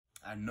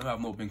I know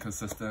I've not been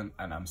consistent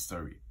and I'm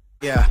sorry.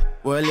 Yeah,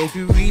 well, if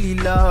you really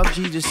love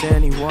Jesus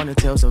and you want to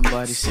tell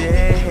somebody,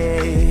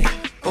 say,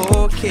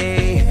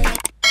 okay.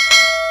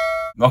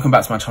 Welcome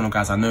back to my channel,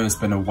 guys. I know it's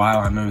been a while,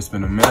 I know it's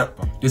been a minute.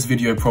 This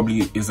video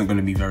probably isn't going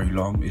to be very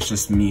long. It's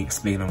just me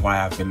explaining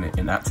why I've been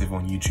inactive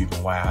on YouTube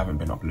and why I haven't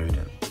been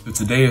uploading. So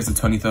today is the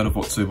 23rd of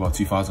October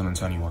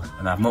 2021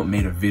 and I've not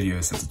made a video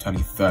since the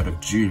 23rd of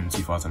June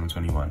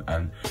 2021,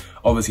 and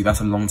obviously that's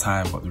a long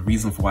time, but the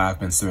reason for why I've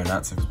been so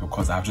inactive is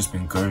because I've just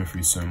been going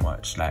through so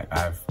much. Like,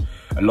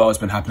 a lot has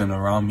been happening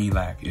around me,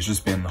 like it's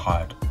just been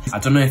hard. I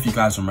don't know if you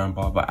guys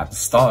remember, but at the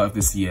start of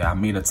this year I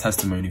made a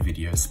testimony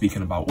video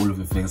speaking about all of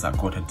the things that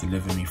God had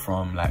delivered me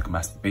from, like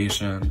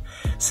masturbation,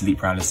 sleep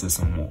paralysis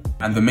and more.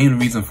 And the main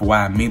reason for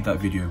why I made that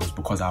video was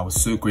because I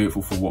was so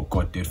grateful for what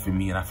God did for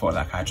me, and I felt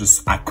like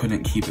I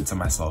couldn't keep it to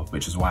myself,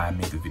 which is why I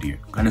made the video.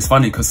 And it's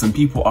funny because some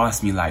people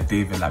ask me, like,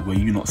 David, like, were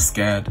you not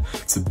scared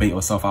to bait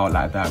yourself out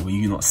like that? Were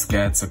you not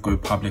scared to go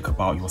public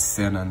about your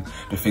sin and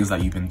the things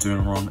that you've been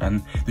doing wrong?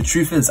 And the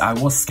truth is, I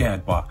was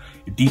scared, but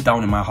deep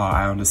down in my heart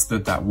I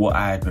understood that what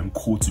I had been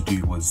called to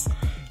do was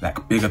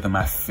like bigger than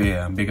my fear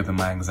and bigger than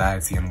my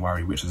anxiety and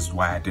worry, which is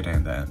why I did it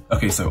in the end.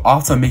 Okay, so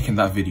after making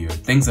that video,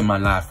 things in my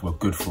life were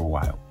good for a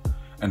while,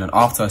 and then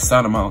after a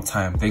certain amount of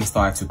time things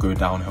started to go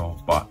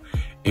downhill, but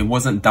it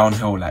wasn't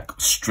downhill like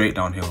straight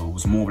downhill, it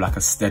was more like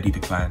a steady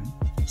decline.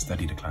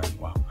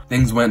 Wow.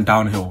 Things went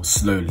downhill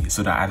slowly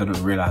so that I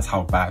didn't realize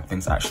how bad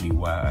things actually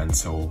were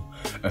until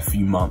a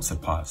few months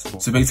had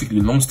passed. So basically,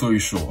 long story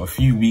short, a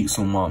few weeks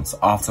or months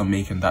after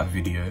making that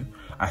video,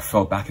 I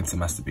fell back into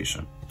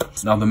masturbation.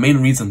 Now, the main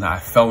reason that I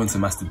fell into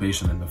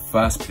masturbation in the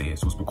first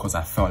place was because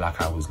I felt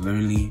like I was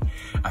lonely.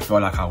 I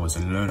felt like I was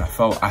alone. I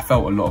felt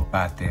a lot of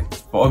bad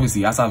things. But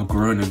obviously, as I've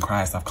grown in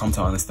Christ, I've come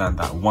to understand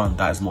that one,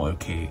 that is not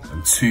okay,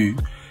 and two,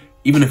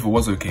 even if it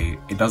was okay,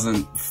 it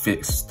doesn't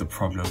fix the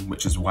problem,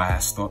 which is why I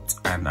stopped.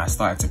 And I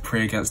started to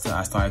pray against it.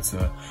 I started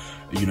to,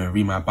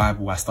 read my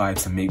Bible. I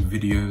started to make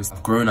videos.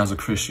 I've grown as a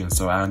Christian,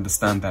 so I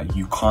understand that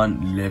you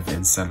can't live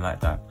in sin like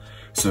that.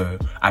 So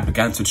I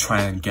began to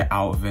try and get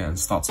out of it and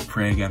start to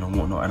pray again and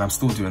whatnot, and I'm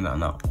still doing that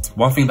now.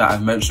 One thing that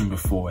I've mentioned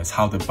before is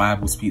how the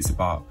Bible speaks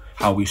about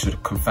how we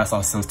should confess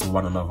our sins to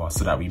one another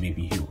so that we may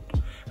be healed.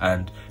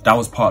 And that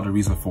was part of the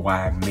reason for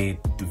why I made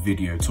the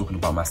video talking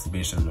about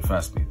masturbation in the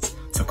first place,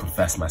 to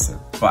confess my sin.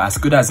 But as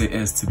good as it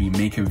is to be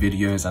making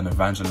videos and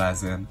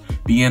evangelizing,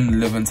 being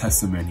living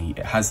testimony,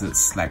 it has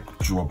its like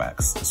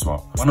drawbacks as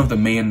well. One of the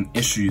main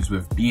issues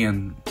with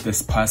being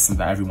this person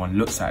that everyone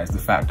looks at is the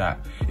fact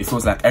that it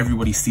feels like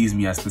everybody sees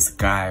me as this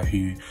guy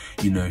who,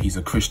 he's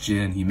a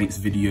Christian, he makes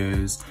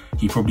videos,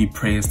 he probably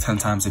prays 10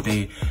 times a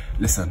day.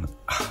 Listen,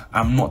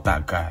 I'm not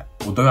that guy.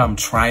 Although I'm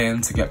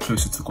trying to get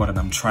closer to God and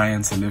I'm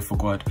trying to live for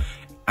God,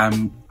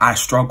 I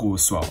struggle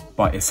as well,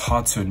 but it's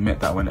hard to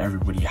admit that when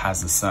everybody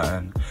has a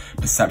certain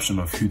perception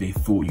of who they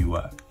thought you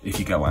were, if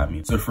you get what I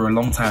mean. So for a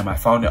long time, I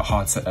found it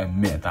hard to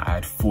admit that I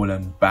had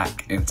fallen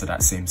back into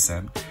that same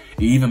sin.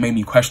 It even made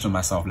me question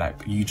myself, like,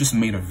 you just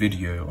made a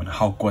video on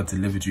how God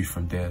delivered you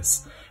from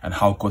this and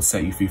how God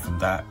set you free from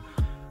that,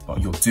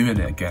 but you're doing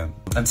it again.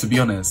 And to be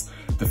honest,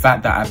 the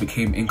fact that I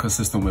became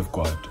inconsistent with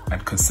God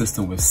and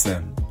consistent with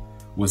sin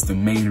was the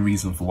main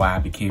reason for why I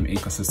became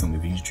inconsistent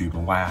with YouTube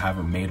and why I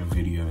haven't made a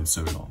video in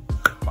so long.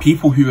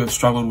 People who have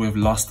struggled with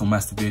lust or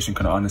masturbation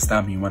can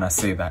understand me when I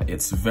say that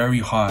it's very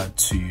hard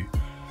to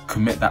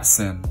commit that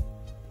sin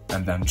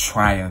and then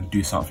try and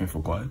do something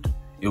for God.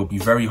 It will be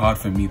very hard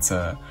for me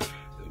to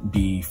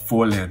be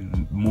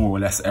falling more or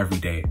less every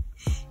day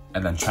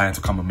and then trying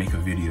to come and make a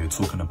video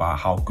talking about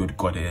how good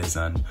God is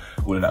and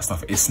all of that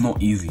stuff. It's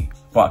not easy.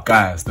 But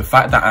guys, the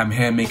fact that I'm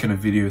here making a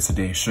video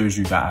today shows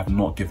you that I've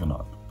not given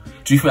up.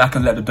 Do you think I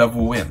can let the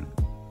devil win?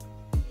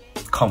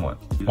 Come on.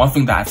 One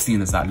thing that I've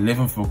seen is that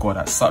living for God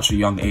at such a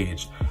young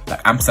age, like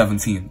I'm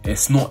 17,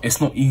 it's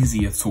not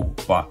easy at all.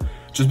 But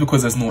just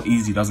because it's not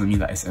easy doesn't mean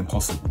that it's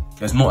impossible.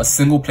 There's not a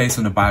single place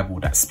in the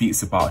Bible that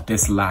speaks about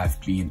this life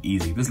being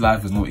easy. This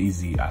life is not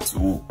easy at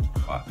all.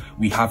 But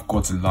we have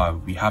God's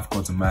love, we have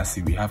God's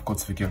mercy, we have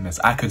God's forgiveness.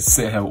 I could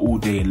sit here all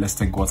day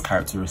listing God's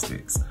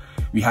characteristics.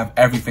 We have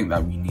everything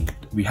that we need.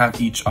 We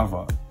have each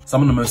other.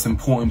 Some of the most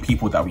important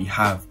people that we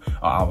have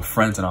are our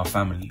friends and our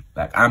family.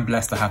 Like, I'm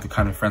blessed to have the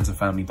kind of friends and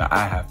family that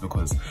I have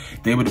because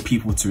they were the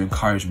people to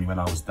encourage me when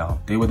I was down.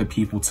 They were the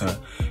people to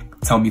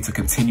tell me to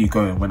continue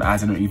going when I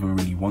didn't even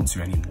really want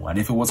to anymore. And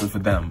if it wasn't for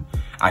them,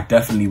 I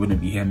definitely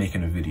wouldn't be here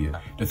making a video.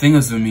 The thing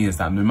is with me is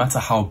that no matter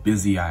how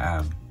busy I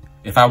am,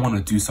 if I want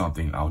to do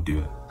something, I'll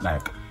do it.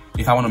 Like,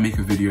 if I want to make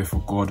a video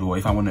for God or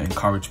if I want to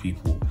encourage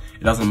people,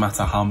 it doesn't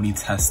matter how many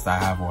tests I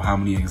have or how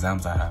many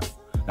exams I have.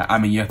 Like,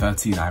 I'm in year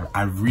 13,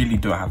 I really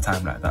don't have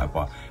time like that,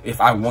 but if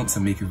I want to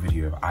make a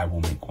video, I will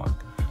make one.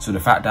 So the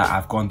fact that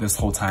I've gone this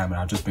whole time and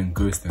I've just been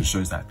ghosting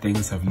shows that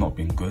things have not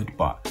been good,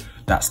 but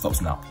that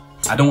stops now.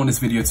 I don't want this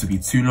video to be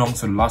too long,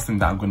 so the last thing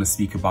that I'm going to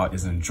speak about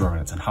is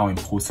endurance and how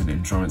important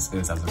endurance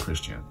is as a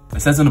Christian. It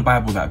says in the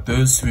Bible that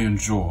those who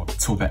endure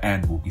till the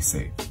end will be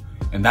saved.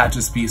 And that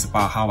just speaks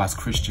about how as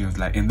Christians,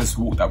 like in this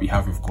walk that we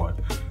have with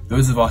God,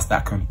 those of us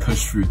that can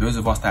push through, those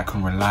of us that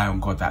can rely on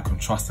God, that can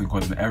trust in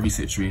God in every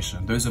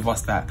situation, those of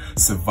us that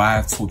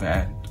survive till the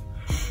end,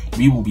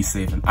 we will be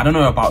saved. And I don't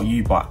know about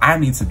you, but I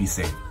need to be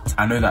saved.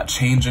 I know that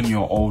changing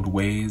your old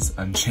ways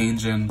and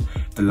changing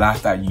the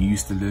life that you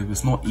used to live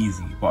is not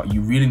easy, but you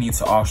really need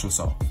to ask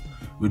yourself,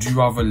 would you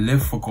rather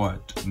live for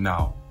God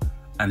now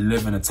and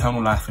live an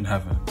eternal life in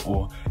heaven,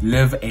 or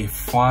live a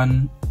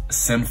fun,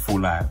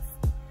 sinful life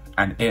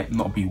and it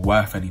not be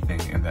worth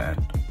anything in the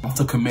end?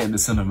 After committing the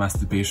sin of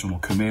masturbation or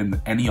committing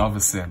any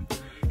other sin,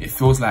 it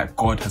feels like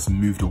God has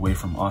moved away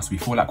from us. We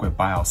feel like we're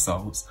by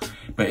ourselves.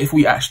 But if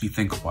we actually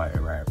think about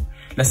it, right?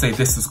 Let's say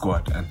this is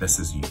God and this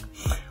is you.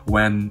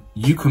 When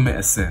you commit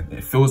a sin,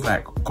 it feels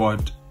like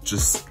God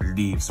just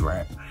leaves,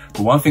 right?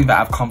 But one thing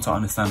that I've come to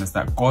understand is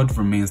that God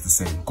remains the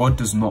same. God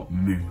does not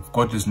move.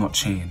 God does not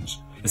change.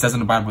 It says in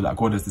the Bible that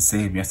God is the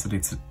same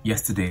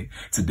yesterday,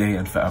 today,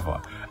 and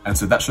forever. And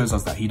so that shows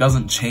us that he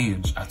doesn't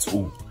change at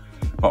all.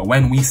 But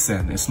when we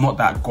sin, it's not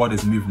that God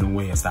is moving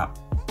away, it's that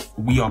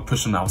we are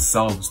pushing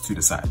ourselves to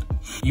the side.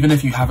 Even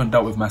if you haven't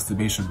dealt with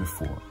masturbation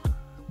before,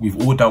 we've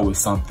all dealt with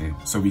something,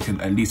 so we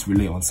can at least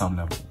relate on some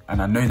level.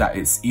 And I know that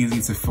it's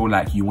easy to feel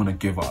like you want to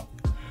give up.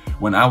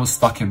 When I was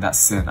stuck in that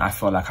sin, I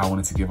felt like I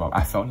wanted to give up.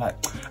 I felt like,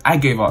 I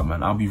gave up,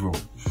 man, I'll be real.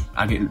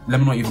 Let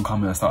me not even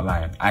come in and start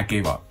lying. I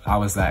gave up. I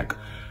was like,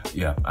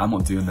 yeah, I'm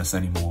not doing this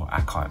anymore,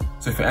 I can't.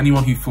 So for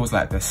anyone who feels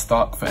like they're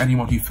stuck, for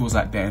anyone who feels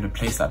like they're in a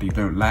place that they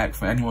don't like,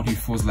 for anyone who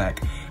feels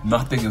like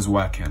nothing is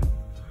working,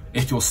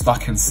 if you're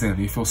stuck in sin,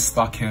 if you're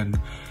stuck in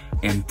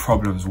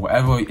problems,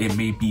 whatever it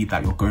may be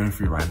that you're going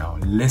through right now,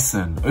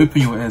 listen,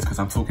 open your ears because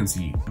I'm talking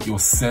to you. Your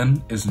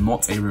sin is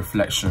not a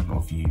reflection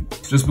of you.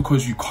 Just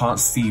because you can't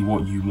see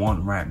what you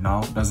want right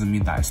now doesn't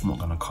mean that it's not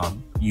gonna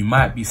come. You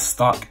might be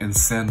stuck in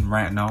sin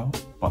right now,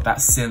 but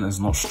that sin is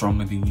not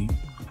stronger than you.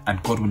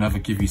 And God will never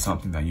give you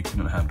something that you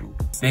couldn't handle.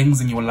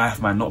 Things in your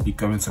life might not be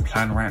going to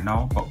plan right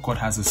now, but God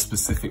has a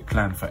specific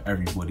plan for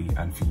everybody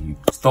and for you.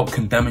 Stop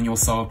condemning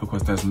yourself,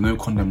 because there's no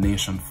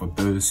condemnation for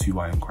those who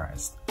are in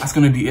Christ. That's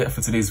going to be it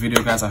for today's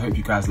video, guys. I hope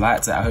you guys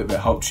liked it. I hope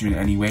it helped you in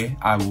any way.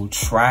 I will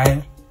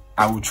try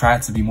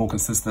to be more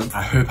consistent.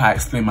 I hope I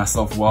explained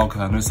myself well,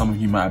 because I know some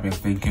of you might have been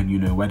thinking, you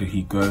know, where did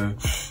he go?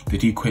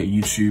 Did he quit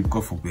YouTube?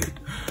 God forbid.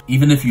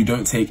 Even if you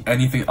don't take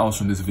anything else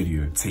from this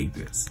video, take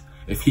this.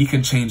 If he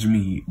can change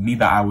me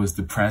that I was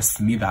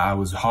depressed, me that I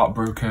was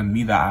heartbroken,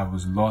 me that I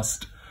was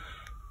lost,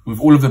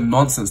 with all of the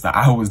nonsense that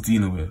I was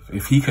dealing with,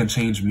 if he can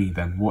change me,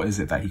 then what is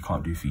it that he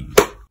can't do for you?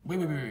 Wait.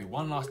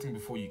 One last thing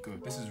before you go.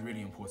 This is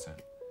really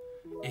important.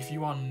 If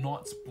you are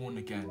not born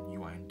again,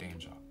 you are in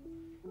danger.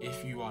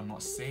 If you are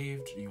not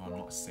saved, you are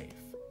not safe.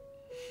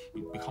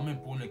 Becoming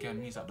born again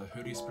means that the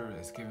Holy Spirit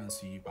is given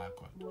to you by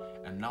God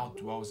and now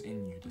dwells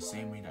in you the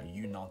same way that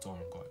you now dwell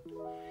in God.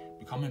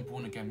 Becoming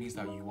born again means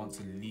that you want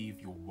to leave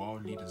your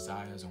worldly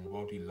desires and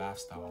worldly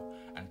lifestyle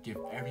and give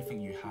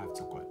everything you have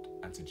to God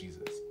and to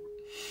Jesus.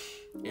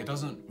 It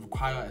doesn't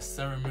require a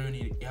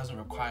ceremony, it doesn't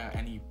require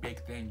any big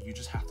thing, you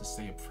just have to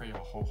say a prayer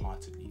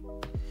wholeheartedly.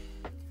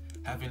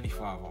 Heavenly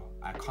Father,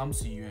 I come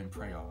to you in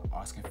prayer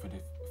asking for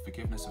the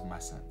forgiveness of my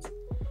sins.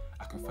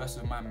 I confess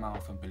with my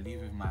mouth and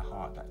believe with my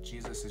heart that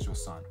Jesus is your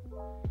Son,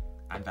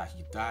 and that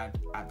he died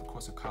at the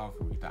cross of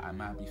Calvary that I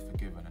might be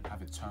forgiven and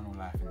have eternal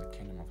life in the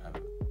kingdom of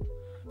heaven.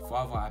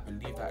 Father, I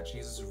believe that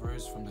Jesus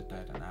rose from the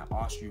dead, and I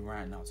ask you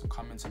right now to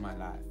come into my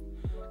life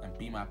and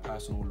be my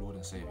personal Lord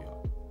and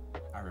Saviour.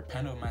 I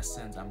repent of my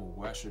sins and will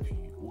worship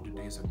you all the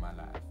days of my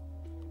life.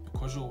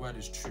 Because your word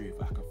is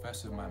truth, I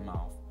confess with my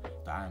mouth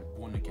that I am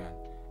born again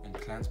and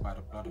cleansed by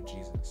the blood of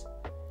Jesus.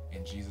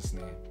 In Jesus'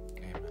 name,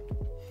 amen.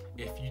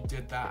 If you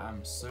did that,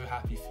 I'm so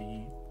happy for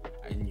you,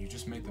 and you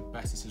just made the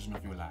best decision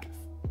of your life.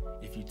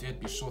 If you did,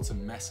 be sure to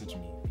message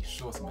me.